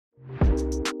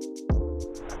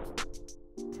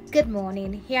Good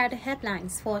morning. Here are the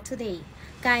headlines for today.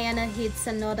 Guyana hits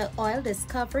another oil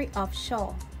discovery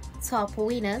offshore. Top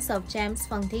winners of GEMS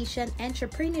Foundation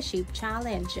Entrepreneurship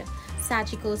Challenge.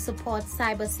 Sagicor supports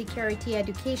cybersecurity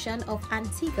education of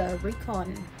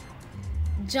AntiguaRecon.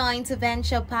 Joint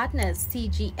venture partners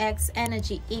TGX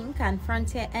Energy Inc. and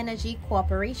Frontier Energy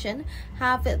Corporation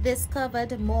have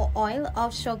discovered more oil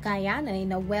offshore Guyana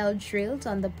in a well drilled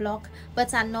on the block,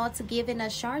 but are not given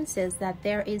assurances that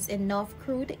there is enough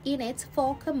crude in it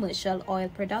for commercial oil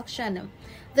production.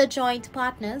 The joint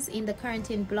partners in the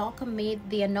Currentine block made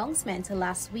the announcement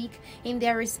last week in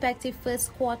their respective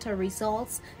first quarter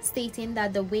results, stating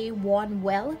that the Wave 1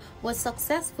 well was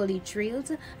successfully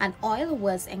drilled and oil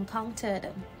was encountered.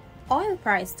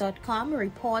 Oilprice.com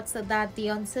reports that the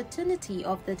uncertainty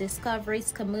of the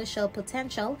discovery's commercial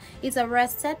potential is a rare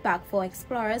setback for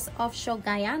explorers offshore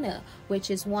Guyana, which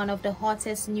is one of the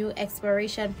hottest new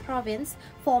exploration provinces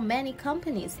for many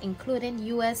companies, including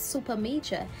U.S.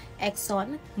 supermajor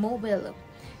ExxonMobil.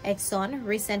 Exxon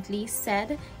recently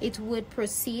said it would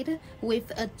proceed with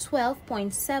a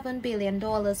 $12.7 billion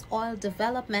oil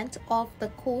development off the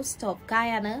coast of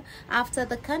Guyana after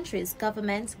the country's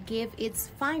government gave its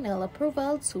final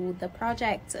approval to the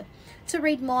project. To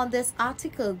read more on this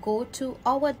article, go to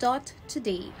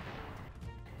our.today.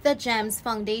 The GEMS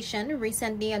Foundation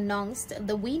recently announced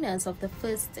the winners of the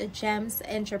first GEMS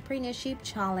Entrepreneurship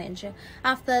Challenge.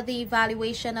 After the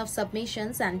evaluation of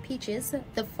submissions and pitches,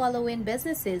 the following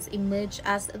businesses emerged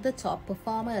as the top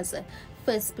performers.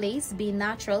 First place Be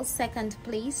Natural, second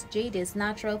place JD's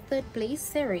Natural, third place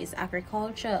Ceres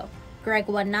Agriculture.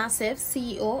 Gregoire Nassif,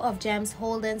 CEO of GEMS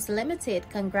Holdings Limited,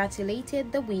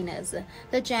 congratulated the winners.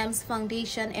 The GEMS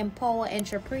Foundation empower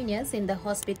entrepreneurs in the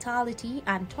hospitality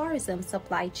and tourism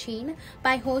supply chain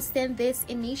by hosting this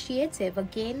initiative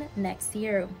again next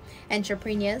year.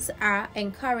 Entrepreneurs are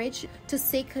encouraged to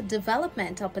seek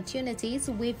development opportunities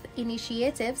with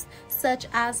initiatives such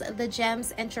as the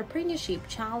GEMS Entrepreneurship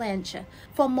Challenge.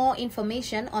 For more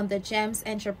information on the GEMS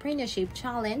Entrepreneurship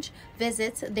Challenge,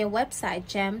 visit their website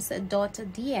gems.dm/foundation.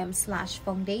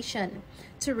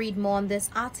 To read more on this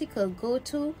article, go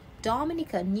to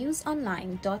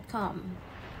dominicanewsonline.com.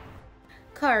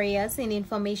 Careers in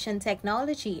information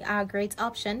technology are a great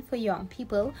option for young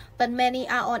people, but many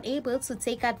are unable to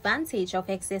take advantage of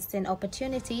existing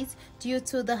opportunities due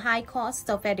to the high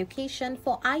cost of education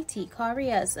for IT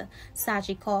careers.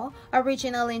 Sagicor, a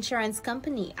regional insurance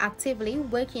company actively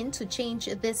working to change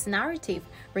this narrative,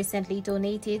 recently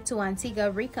donated to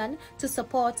AntiguaRecon to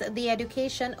support the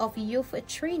education of youth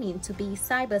training to be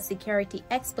cybersecurity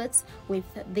experts with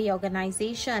the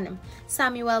organization.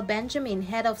 Samuel Benjamin,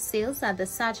 head of sales at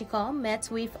the Sagicor, met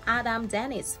with Adam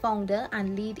Dennis, founder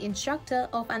and lead instructor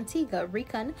of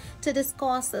AntiguaRecon, to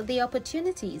discuss the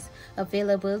opportunities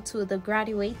available to the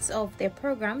graduates of their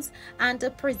programs and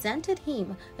presented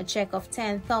him a check of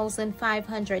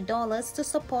 $10,500 to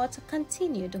support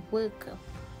continued work.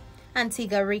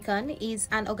 AntiguaRecon is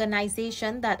an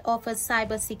organization that offers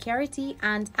cybersecurity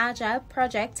and agile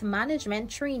project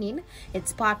management training.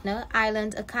 Its partner,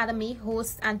 Island Academy,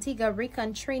 hosts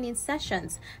AntiguaRecon training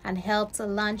sessions and helped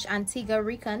launch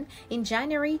AntiguaRecon in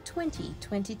January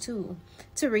 2022.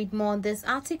 To read more on this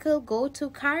article, go to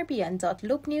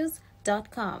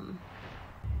caribbean.loopnews.com.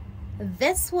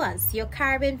 This was your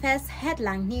CaribInvest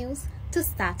headline news to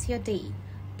start your day.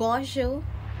 Bonjour.